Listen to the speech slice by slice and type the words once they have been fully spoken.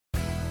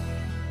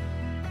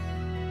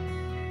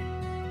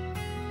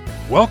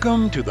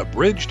Welcome to the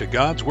Bridge to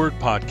God's Word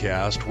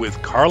podcast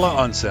with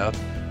Carla Unseth,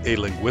 a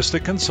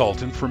linguistic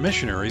consultant for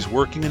missionaries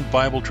working in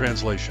Bible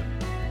translation.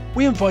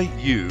 We invite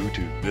you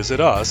to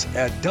visit us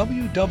at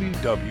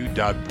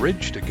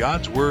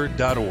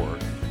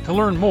www.bridgetogodsword.org to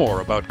learn more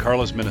about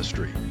Carla's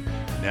ministry.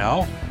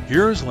 Now,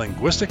 here's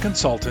linguistic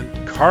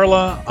consultant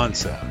Carla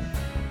Unseth.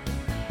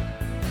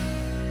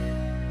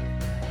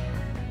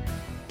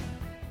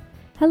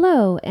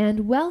 Hello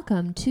and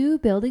welcome to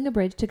Building a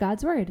Bridge to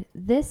God's Word.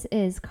 This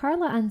is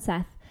Carla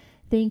Unseth.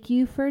 Thank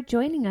you for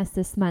joining us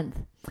this month.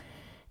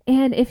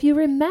 And if you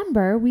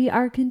remember, we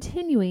are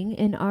continuing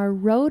in our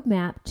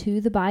roadmap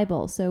to the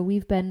Bible. So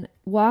we've been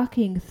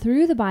walking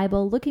through the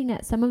Bible, looking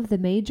at some of the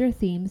major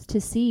themes to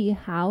see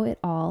how it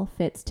all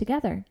fits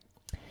together.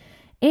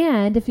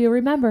 And if you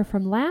remember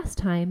from last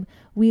time,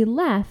 we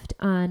left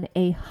on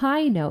a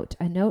high note,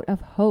 a note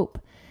of hope.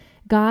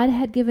 God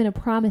had given a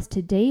promise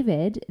to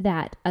David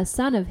that a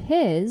son of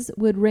his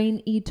would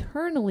reign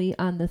eternally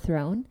on the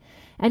throne,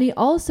 and he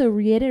also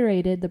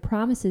reiterated the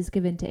promises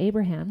given to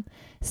Abraham,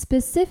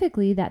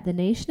 specifically that the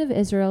nation of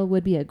Israel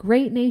would be a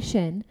great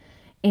nation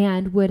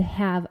and would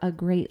have a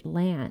great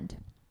land.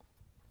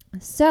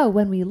 So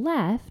when we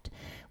left,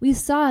 we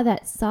saw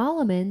that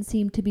Solomon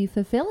seemed to be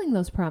fulfilling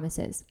those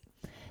promises.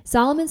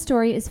 Solomon's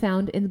story is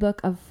found in the book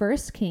of 1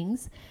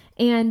 Kings,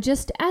 and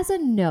just as a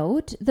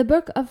note, the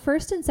book of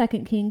 1st and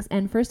 2nd Kings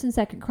and 1st and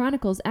 2nd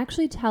Chronicles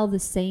actually tell the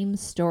same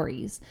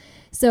stories.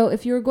 So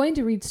if you were going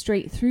to read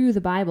straight through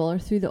the Bible or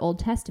through the Old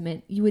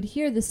Testament, you would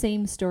hear the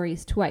same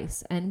stories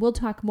twice, and we'll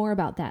talk more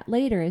about that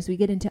later as we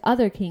get into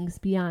other kings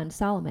beyond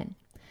Solomon.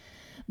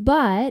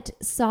 But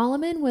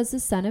Solomon was the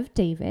son of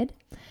David,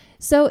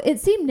 so it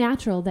seemed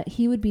natural that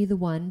he would be the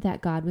one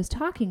that God was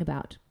talking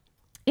about.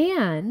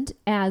 And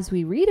as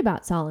we read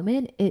about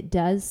Solomon, it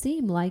does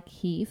seem like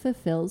he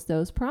fulfills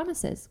those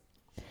promises.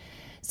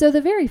 So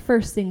the very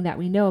first thing that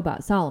we know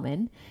about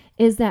Solomon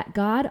is that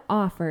God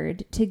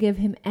offered to give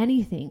him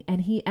anything,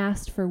 and he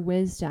asked for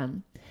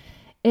wisdom.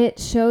 It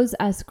shows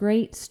us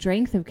great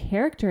strength of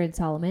character in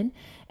Solomon,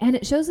 and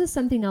it shows us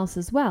something else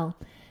as well.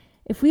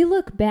 If we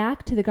look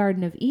back to the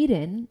Garden of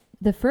Eden,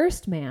 the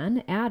first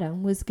man,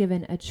 Adam, was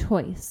given a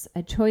choice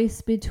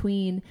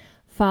between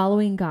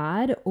following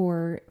God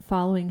or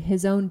following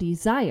his own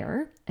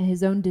desire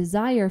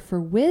for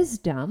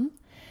wisdom,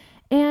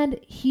 and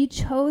he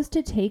chose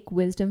to take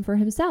wisdom for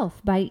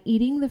himself by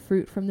eating the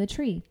fruit from the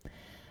tree.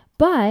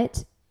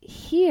 But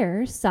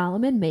here,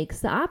 Solomon makes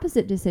the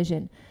opposite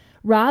decision.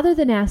 Rather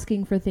than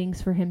asking for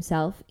things for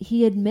himself,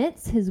 he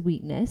admits his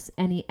weakness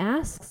and he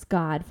asks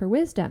God for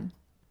wisdom.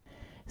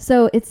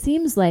 So it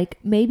seems like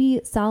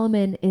maybe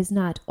Solomon is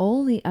not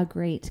only a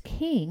great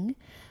king,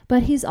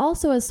 but he's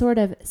also a sort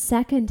of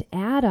second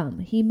Adam.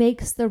 He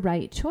makes the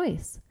right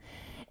choice.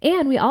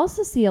 And we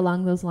also see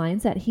along those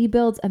lines that he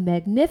builds a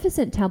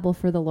magnificent temple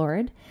for the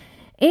Lord.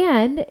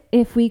 And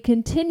if we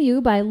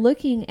continue by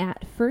looking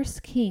at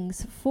 1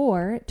 Kings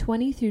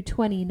 4:20 through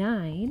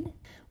 29,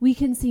 we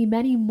can see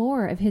many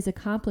more of his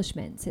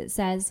accomplishments. It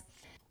says,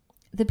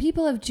 "The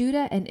people of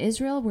Judah and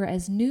Israel were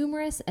as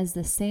numerous as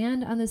the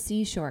sand on the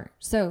seashore."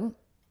 So,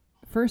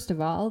 first of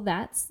all,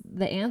 that's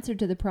the answer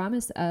to the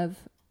promise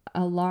of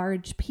a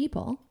large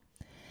people.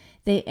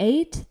 "They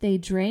ate, they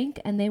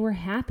drank, and they were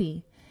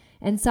happy.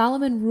 And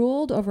Solomon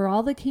ruled over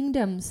all the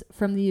kingdoms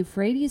from the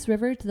Euphrates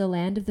River to the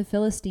land of the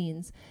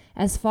Philistines,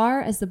 as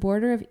far as the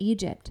border of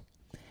Egypt.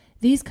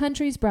 These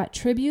countries brought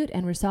tribute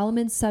and were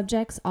Solomon's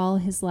subjects all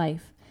his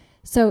life."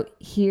 So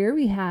here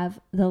we have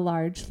the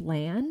large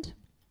land.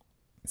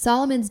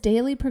 Solomon's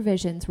daily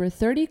provisions were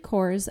 30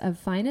 cors of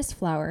finest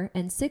flour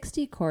and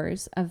 60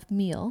 cors of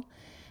meal,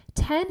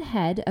 10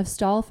 head of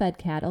stall-fed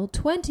cattle,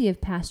 20 of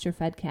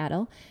pasture-fed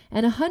cattle,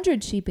 and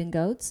 100 sheep and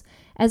goats,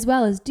 as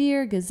well as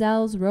deer,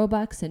 gazelles,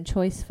 roebucks, and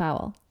choice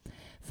fowl.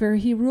 For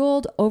he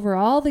ruled over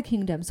all the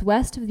kingdoms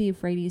west of the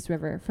Euphrates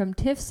River, from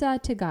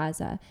Tifsah to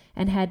Gaza,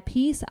 and had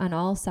peace on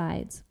all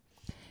sides.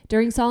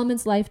 During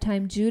Solomon's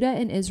lifetime, Judah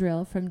and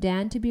Israel, from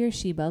Dan to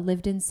Beersheba,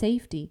 lived in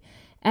safety,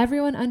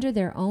 everyone under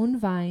their own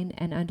vine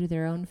and under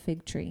their own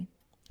fig tree.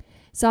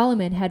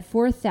 Solomon had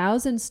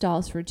 4,000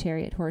 stalls for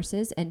chariot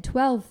horses and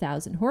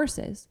 12,000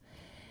 horses.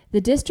 The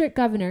district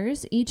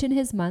governors, each in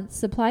his month,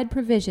 supplied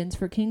provisions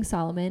for King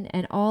Solomon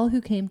and all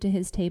who came to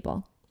his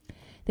table.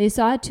 They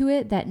saw to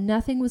it that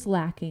nothing was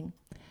lacking.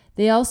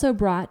 They also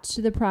brought to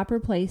the proper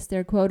place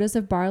their quotas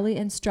of barley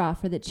and straw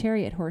for the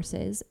chariot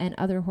horses and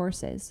other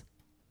horses.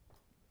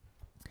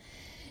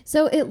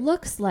 So it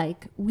looks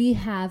like we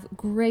have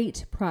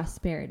great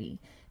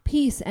prosperity.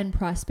 Peace and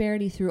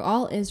prosperity through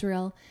all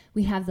Israel.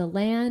 We have the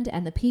land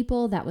and the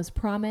people that was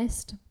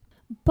promised.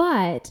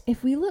 But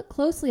if we look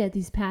closely at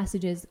these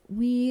passages,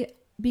 we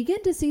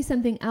begin to see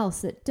something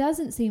else that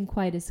doesn't seem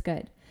quite as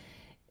good.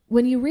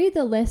 When you read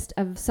the list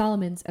of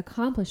Solomon's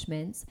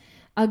accomplishments,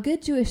 a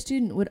good Jewish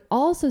student would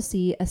also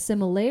see a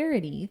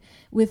similarity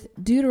with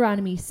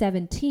Deuteronomy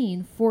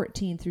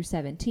 17:14 through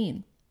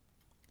 17.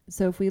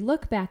 So if we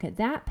look back at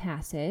that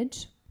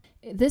passage,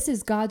 this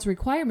is God's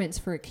requirements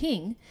for a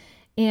king.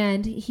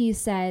 And he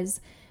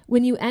says,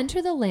 When you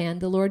enter the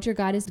land the Lord your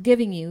God is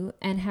giving you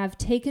and have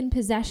taken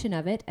possession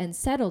of it and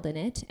settled in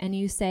it, and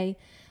you say,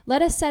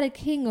 let us set a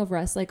king over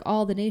us like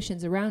all the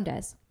nations around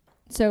us.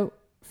 So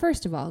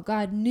first of all,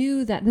 God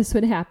knew that this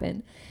would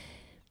happen.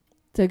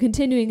 So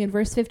continuing in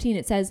verse 15,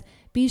 it says,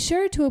 be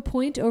sure to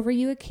appoint over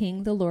you a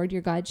king the Lord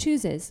your God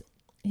chooses.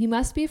 He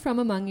must be from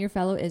among your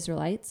fellow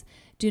Israelites.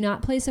 Do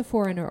not place a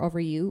foreigner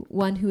over you,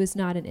 one who is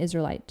not an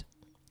Israelite.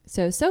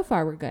 So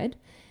far we're good.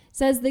 It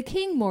says the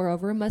king,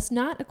 moreover, must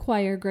not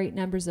acquire great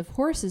numbers of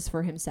horses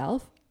for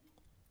himself.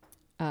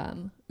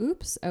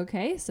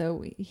 Okay,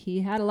 so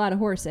he had a lot of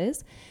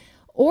horses.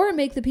 Or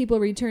make the people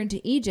return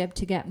to Egypt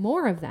to get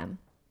more of them.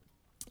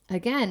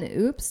 Again,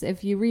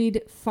 if you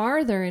read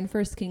farther in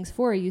 1 Kings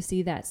 4, you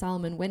see that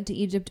Solomon went to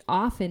Egypt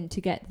often to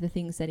get the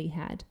things that he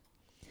had.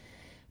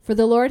 For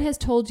the Lord has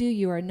told you,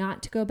 you are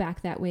not to go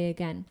back that way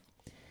again.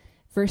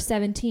 Verse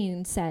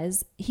 17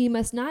 says, he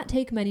must not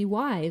take many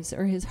wives,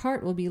 or his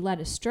heart will be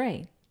led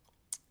astray.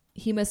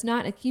 He must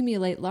not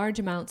accumulate large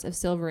amounts of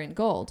silver and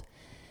gold.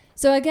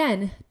 So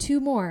again, two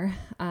more.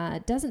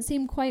 Doesn't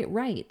seem quite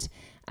right.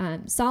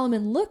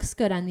 Solomon looks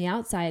good on the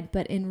outside,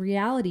 but in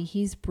reality,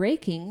 he's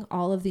breaking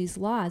all of these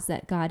laws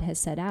that God has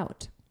set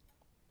out.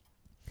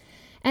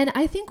 And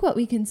I think what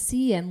we can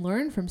see and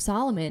learn from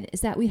Solomon is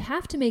that we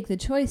have to make the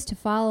choice to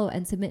follow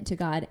and submit to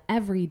God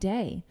every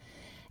day.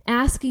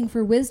 Asking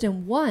for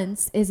wisdom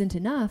once isn't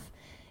enough.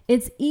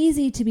 It's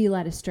easy to be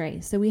led astray,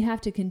 so we have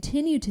to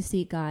continue to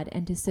seek God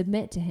and to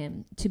submit to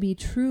him to be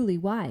truly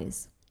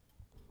wise.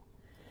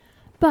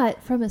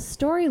 But from a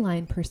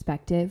storyline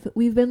perspective,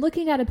 we've been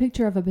looking at a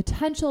picture of a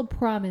potential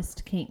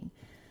promised king.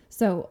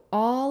 So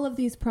all of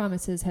these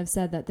promises have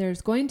said that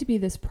there's going to be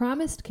this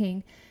promised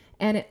king,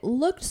 and it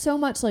looked so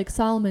much like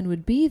Solomon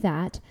would be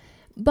that,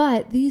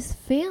 but these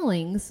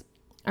failings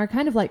are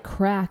kind of like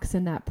cracks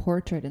in that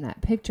portrait, in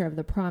that picture of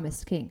the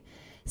promised king.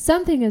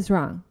 Something is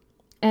wrong.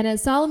 And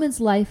as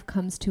Solomon's life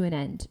comes to an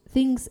end,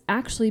 things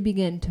actually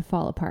begin to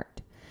fall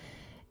apart.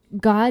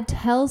 God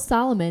tells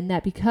Solomon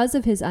that because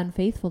of his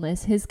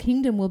unfaithfulness, his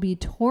kingdom will be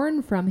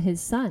torn from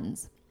his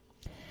sons.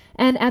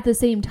 And at the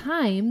same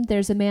time,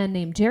 there's a man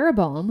named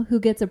Jeroboam who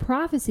gets a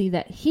prophecy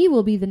that he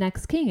will be the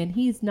next king, and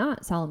he's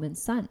not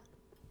Solomon's son.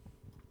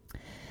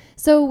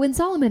 So when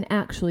Solomon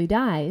actually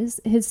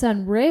dies, his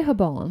son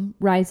Rehoboam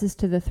rises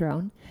to the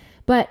throne,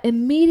 but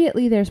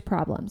immediately there's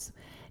problems.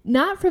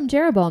 Not from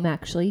Jeroboam,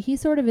 actually. He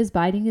sort of is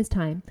biding his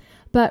time.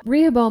 But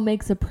Rehoboam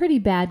makes a pretty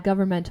bad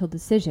governmental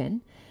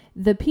decision.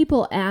 The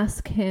people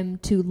ask him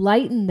to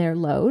lighten their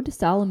load.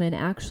 Solomon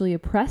actually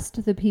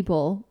oppressed the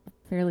people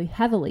fairly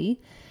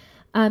heavily.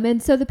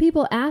 And so the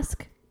people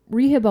ask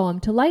Rehoboam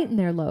to lighten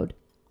their load.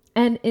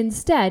 And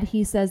instead,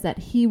 he says that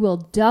he will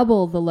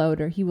double the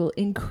load, or he will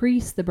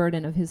increase the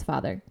burden of his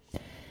father.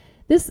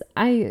 This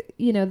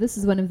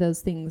is one of those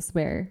things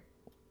where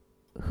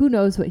who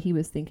knows what he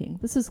was thinking.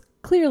 This is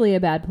clearly a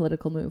bad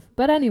political move.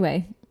 But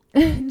anyway,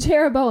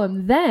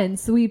 Jeroboam then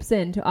sweeps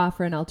in to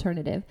offer an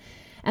alternative.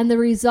 And the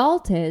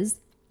result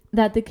is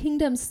that the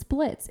kingdom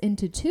splits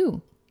into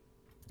two.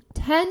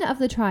 10 of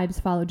the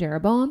tribes follow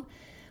Jeroboam,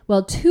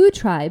 while 2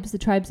 tribes, the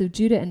tribes of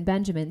Judah and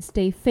Benjamin,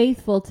 stay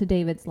faithful to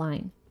David's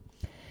line.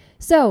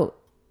 So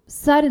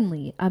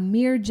suddenly, a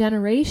mere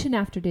generation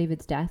after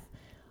David's death,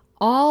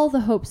 all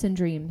the hopes and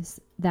dreams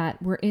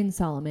that were in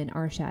Solomon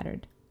are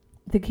shattered.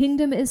 The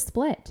kingdom is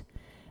split.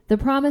 The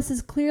promise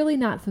is clearly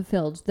not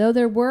fulfilled. Though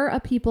there were a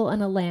people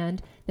and a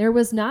land, there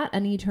was not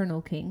an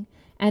eternal king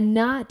and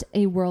not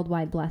a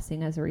worldwide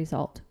blessing as a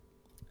result.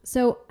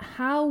 So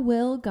how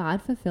will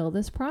God fulfill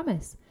this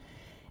promise?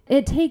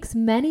 It takes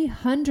many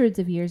hundreds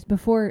of years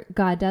before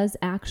God does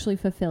actually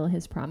fulfill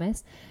his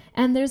promise,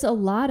 and there's a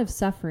lot of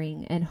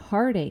suffering and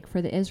heartache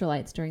for the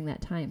Israelites during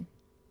that time.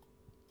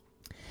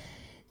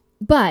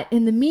 But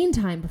in the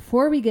meantime,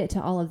 before we get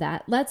to all of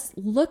that, let's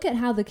look at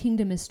how the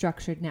kingdom is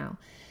structured now.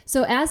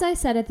 So as I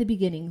said at the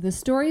beginning, the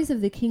stories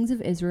of the kings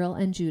of Israel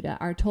and Judah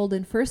are told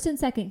in 1st and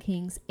 2nd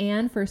Kings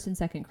and 1st and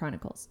 2nd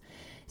Chronicles.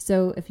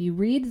 So if you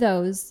read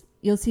those,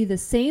 you'll see the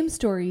same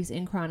stories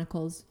in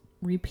Chronicles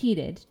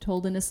repeated,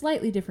 told in a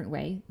slightly different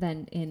way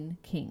than in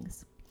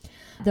Kings.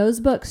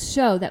 Those books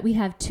show that we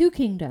have 2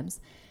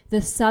 kingdoms.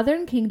 The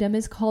southern kingdom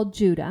is called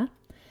Judah.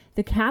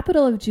 The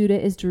capital of Judah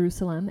is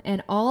Jerusalem,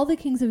 and all the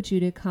kings of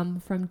Judah come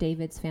from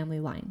David's family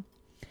line.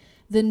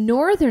 The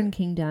northern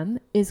kingdom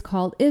is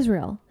called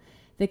Israel.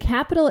 The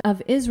capital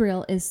of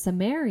Israel is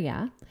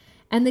Samaria,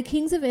 and the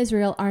kings of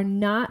Israel are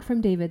not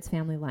from David's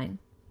family line.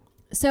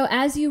 So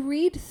as you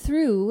read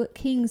through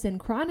Kings and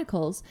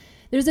Chronicles,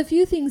 there's a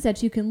few things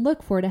that you can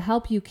look for to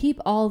help you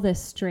keep all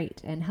this straight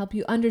and help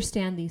you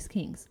understand these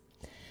kings.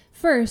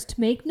 First,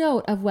 make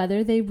note of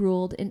whether they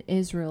ruled in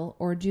Israel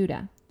or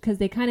Judah, because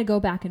they kind of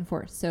go back and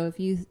forth. So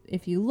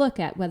if you look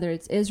at whether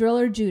it's Israel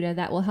or Judah,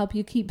 that will help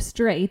you keep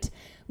straight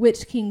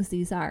which kings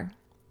these are.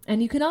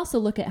 And you can also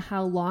look at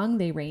how long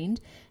they reigned,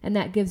 and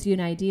that gives you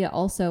an idea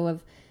also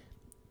of,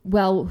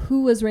 well,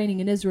 who was reigning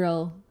in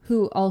Israel,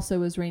 who also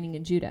was reigning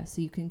in Judah,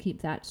 so you can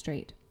keep that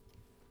straight.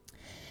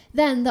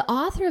 Then the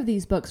author of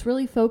these books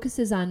really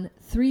focuses on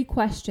 3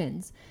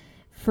 questions.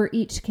 for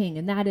each king.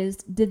 And that is,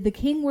 did the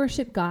king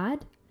worship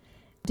God?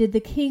 Did the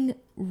king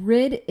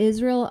rid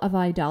Israel of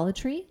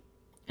idolatry?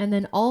 And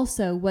then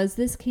also, was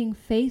this king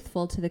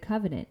faithful to the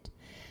covenant?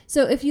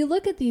 So if you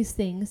look at these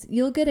things,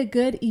 you'll get a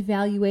good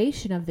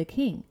evaluation of the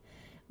king.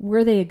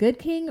 Were they a good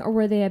king or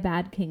were they a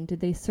bad king? Did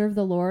they serve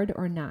the Lord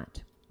or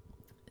not?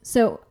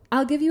 So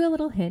I'll give you a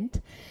little hint.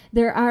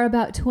 There are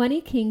about 20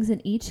 kings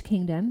in each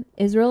kingdom,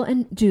 Israel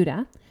and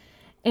Judah.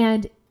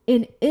 And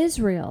in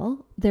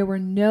Israel, there were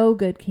no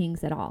good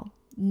kings at all.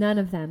 None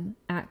of them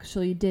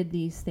actually did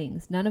these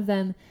things. None of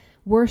them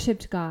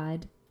worshiped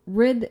God,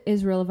 rid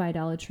Israel of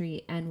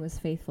idolatry, and was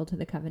faithful to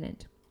the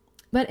covenant.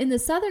 But in the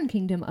southern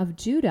kingdom of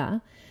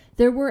Judah,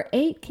 there were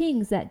 8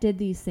 kings that did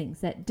these things,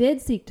 that did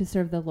seek to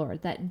serve the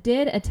Lord, that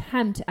did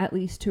attempt at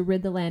least to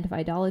rid the land of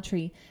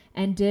idolatry,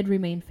 and did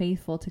remain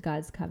faithful to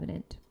God's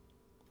covenant.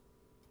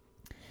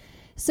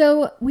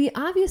 So we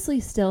obviously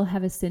still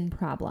have a sin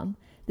problem.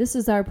 This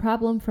is our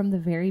problem from the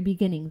very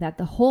beginning, that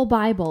the whole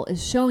Bible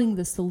is showing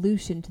the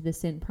solution to the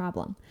sin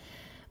problem.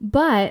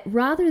 But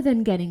rather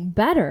than getting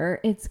better,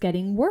 it's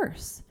getting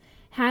worse.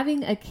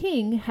 Having a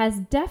king has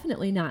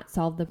definitely not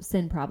solved the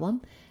sin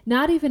problem,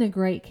 not even a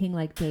great king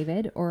like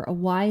David or a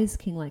wise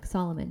king like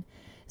Solomon.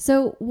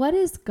 So what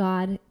is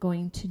God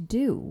going to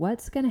do?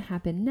 What's going to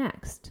happen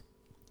next?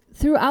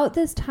 Throughout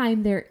this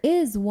time, there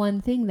is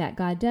one thing that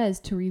God does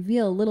to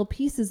reveal little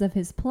pieces of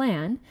his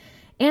plan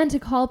and to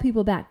call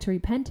people back to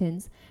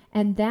repentance,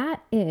 and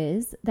that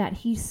is that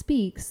he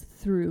speaks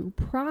through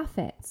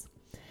prophets.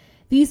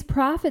 These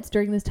prophets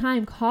during this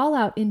time call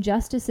out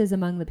injustices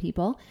among the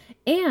people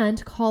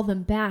and call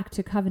them back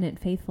to covenant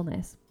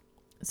faithfulness.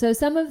 So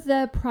some of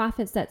the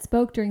prophets that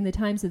spoke during the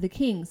times of the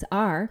kings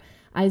are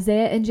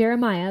Isaiah and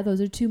Jeremiah.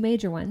 Those are 2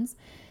 major ones.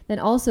 Then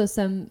also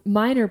some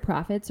minor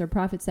prophets, or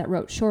prophets that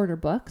wrote shorter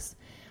books,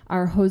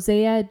 are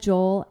Hosea,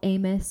 Joel,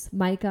 Amos,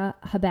 Micah,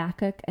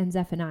 Habakkuk, and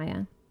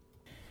Zephaniah.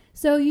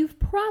 So you've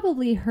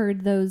probably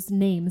heard those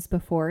names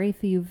before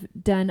if you've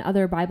done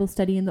other Bible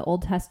study in the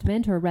Old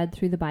Testament or read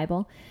through the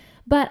Bible.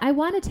 But I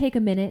want to take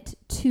a minute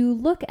to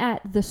look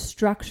at the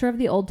structure of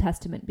the Old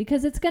Testament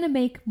because it's going to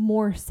make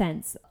more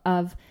sense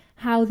of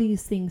how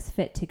these things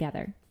fit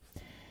together.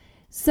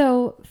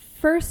 So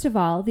first of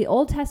all, the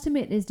Old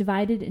Testament is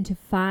divided into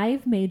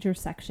 5 major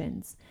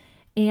sections,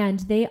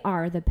 and they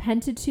are the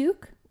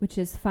Pentateuch, which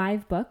is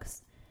 5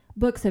 books,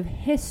 books of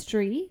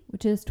history,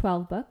 which is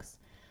 12 books,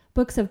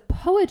 books of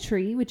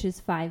poetry, which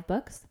is 5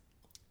 books,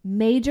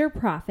 major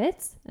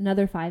prophets,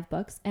 another 5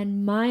 books,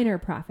 and minor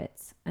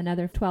prophets,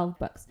 another 12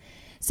 books.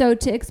 So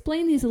to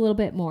explain these a little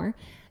bit more,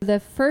 the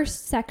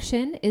first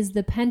section is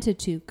the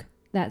Pentateuch.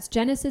 That's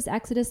Genesis,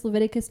 Exodus,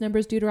 Leviticus,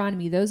 Numbers,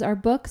 Deuteronomy. Those are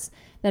books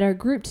that are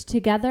grouped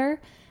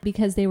together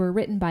because they were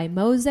written by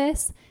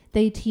Moses.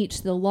 They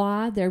teach the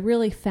law. They're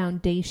really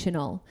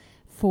foundational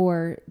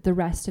for the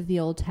rest of the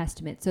Old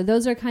Testament. So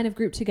those are kind of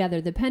grouped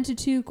together, the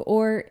Pentateuch,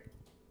 or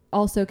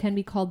also can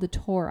be called the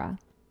Torah.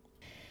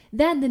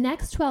 Then the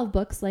next 12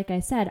 books, like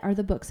I said, are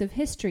the books of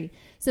history.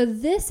 So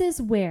this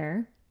is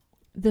where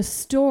the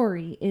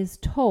story is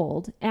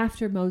told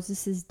after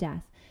Moses'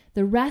 death.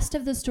 The rest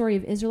of the story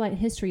of Israelite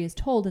history is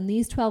told in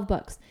these 12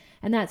 books,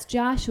 and that's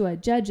Joshua,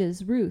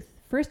 Judges, Ruth,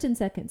 1st and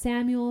 2nd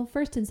Samuel,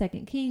 1st and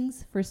 2nd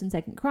Kings, 1st and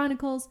 2nd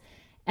Chronicles,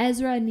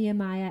 Ezra,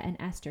 Nehemiah, and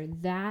Esther.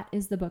 That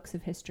is the books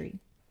of history.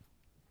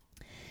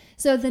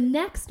 So the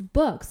next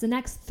books, the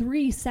next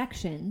 3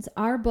 sections,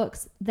 are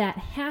books that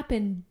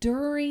happen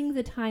during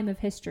the time of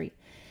history.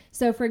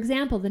 So for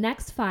example, the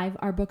next 5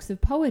 are books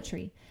of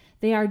poetry.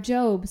 They are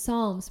Job,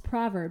 Psalms,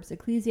 Proverbs,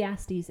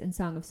 Ecclesiastes, and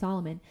Song of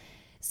Solomon.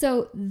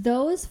 So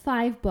those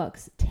 5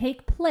 books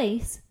take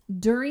place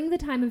during the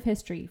time of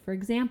history. For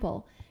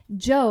example,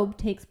 Job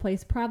takes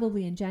place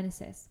probably in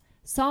Genesis.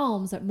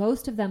 Psalms,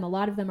 most of them, a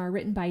lot of them are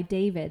written by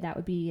David. That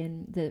would be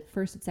in the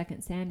 1st and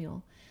 2nd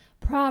Samuel.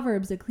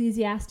 Proverbs,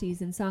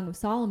 Ecclesiastes, and Song of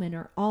Solomon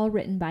are all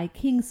written by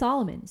King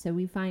Solomon. So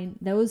we find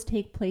those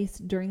take place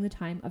during the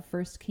time of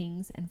 1st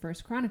Kings and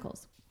 1st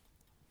Chronicles.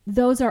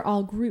 Those are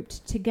all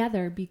grouped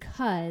together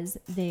because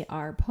they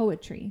are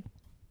poetry.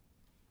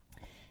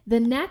 The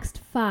next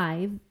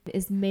 5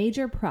 is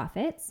major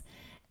prophets,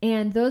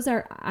 and those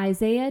are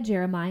Isaiah,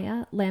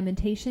 Jeremiah,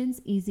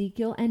 Lamentations,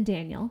 Ezekiel, and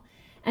Daniel.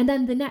 And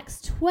then the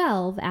next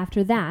 12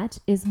 after that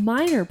is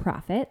minor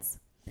prophets,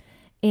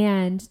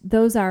 and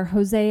those are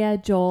Hosea,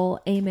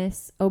 Joel,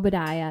 Amos,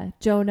 Obadiah,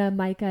 Jonah,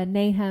 Micah,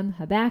 Nahum,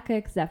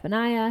 Habakkuk,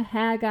 Zephaniah,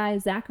 Haggai,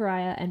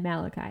 Zechariah, and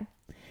Malachi.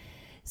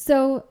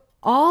 So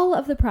all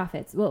of the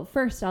prophets, well,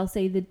 first I'll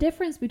say the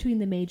difference between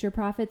the major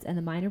prophets and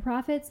the minor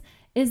prophets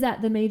is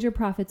that the major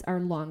prophets are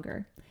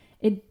longer.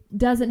 It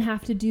doesn't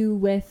have to do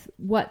with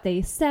what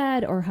they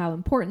said or how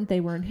important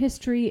they were in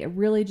history. It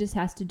really just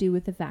has to do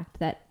with the fact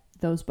that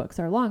those books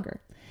are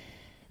longer.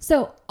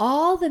 So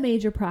all the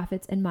major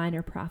prophets and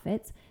minor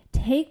prophets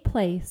take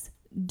place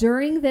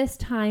during this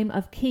time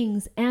of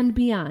kings and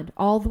beyond,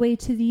 all the way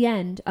to the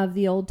end of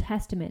the Old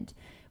Testament,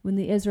 when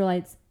the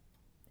Israelites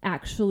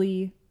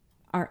actually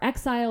are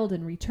exiled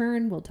and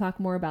return. We'll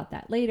talk more about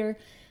that later.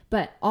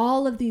 But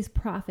all of these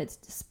prophets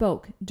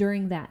spoke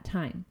during that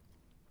time.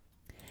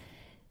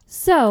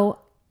 So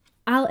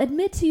I'll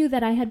admit to you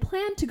that I had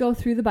planned to go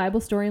through the Bible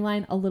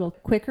storyline a little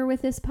quicker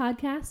with this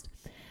podcast.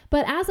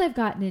 But as I've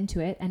gotten into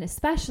it, and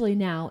especially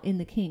now in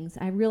the Kings,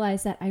 I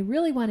realize that I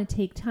really want to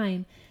take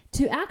time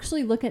to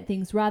actually look at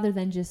things rather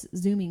than just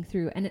zooming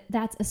through. And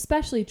that's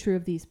especially true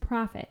of these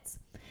prophets.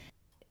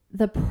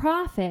 The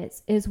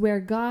prophets is where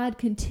God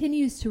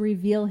continues to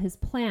reveal his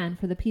plan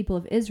for the people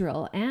of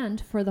Israel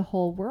and for the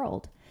whole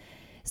world.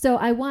 So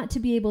I want to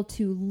be able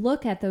to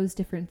look at those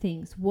different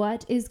things.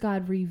 What is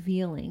God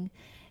revealing?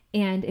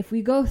 And if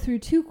we go through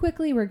too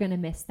quickly, we're going to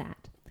miss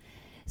that.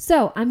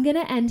 So I'm going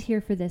to end here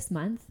for this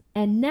month.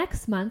 And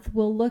next month,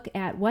 we'll look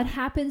at what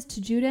happens to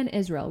Judah and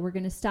Israel. We're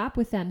going to stop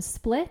with them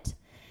split.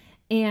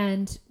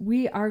 And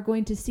we are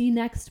going to see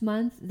next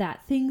month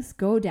that things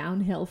go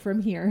downhill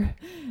from here.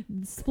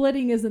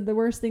 Splitting isn't the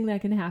worst thing that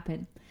can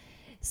happen.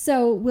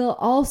 So we'll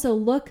also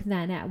look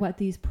then at what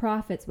these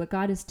prophets, what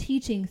God is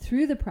teaching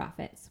through the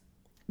prophets.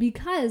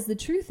 Because the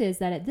truth is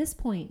that at this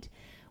point,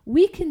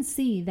 we can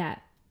see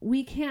that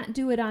we can't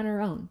do it on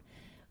our own.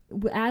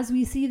 As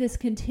we see this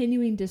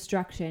continuing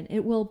destruction,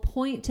 it will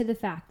point to the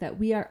fact that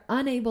we are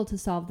unable to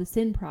solve the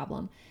sin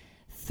problem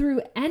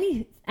through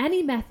any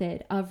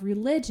method of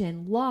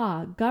religion,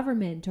 law,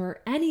 government,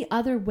 or any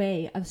other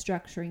way of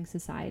structuring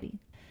society.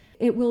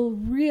 It will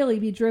really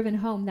be driven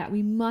home that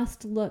we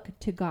must look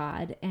to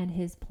God and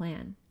his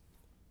plan.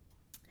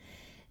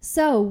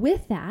 So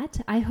with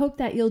that, I hope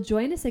that you'll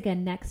join us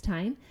again next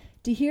time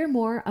to hear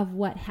more of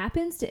what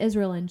happens to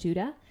Israel and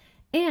Judah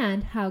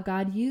and how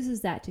God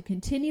uses that to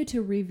continue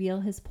to reveal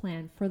his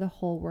plan for the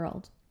whole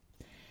world.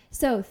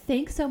 So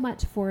thanks so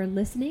much for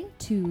listening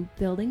to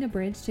Building a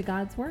Bridge to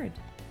God's Word.